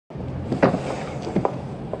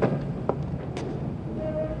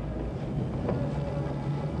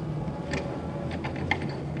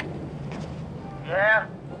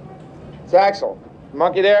It's Axel.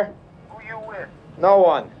 Monkey there? Who you with? No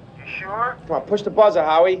one. You sure? Come on, push the buzzer,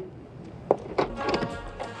 Howie.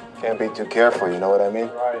 Can't be too careful, you know what I mean?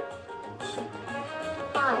 Right.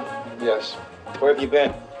 Hi. Yes. Where have you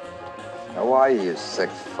been? How are you, you sick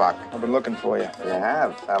fuck? I've been looking for you. You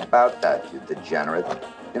have? How about that, you degenerate?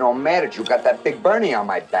 You know, I'm mad at you. Got that big Bernie on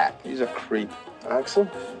my back. He's a creep. Axel?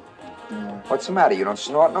 What's the matter? You don't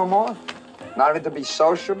snort no more? Not even to be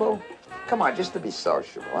sociable? Come on, just to be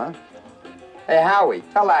sociable, huh? Hey, Howie,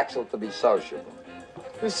 tell Axel to be sociable.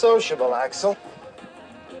 Be sociable, Axel.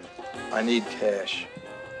 I need cash.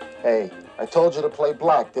 Hey, I told you to play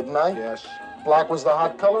black, didn't I? Yes. Black was the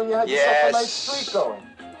hot color and you had yourself a nice Yes. streak going.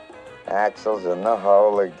 Axel's in the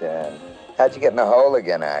hole again. How'd you get in the hole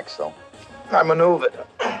again, Axel? I maneuvered.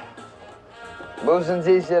 Losing's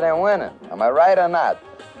easier than winning. Am I right or not?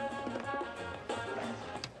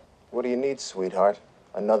 What do you need, sweetheart?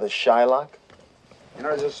 Another Shylock? You know,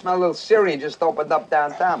 there's a smell little Syrian just opened up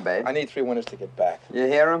downtown, babe. I need 3 winners to get back. You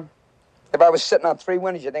hear him? If I was sitting on 3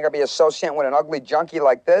 winners, you think I'd be associating with an ugly junkie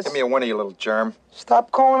like this? Give me a winner, you little germ.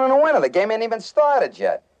 Stop calling him a winner. The game ain't even started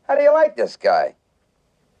yet. How do you like this guy?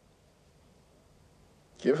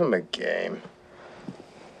 Give him a game.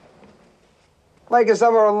 Lakers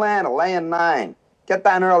over Atlanta, laying 9. Get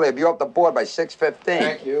down early. I'll be off the board by 6:15.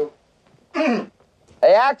 Thank you.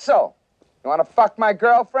 Hey, Axel, you want to fuck my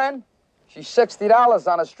girlfriend? She's $60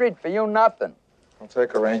 on the street for you, nothing. I'll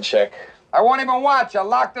take a rain check. I won't even watch. I'll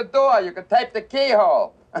lock the door. You can tape the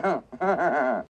keyhole.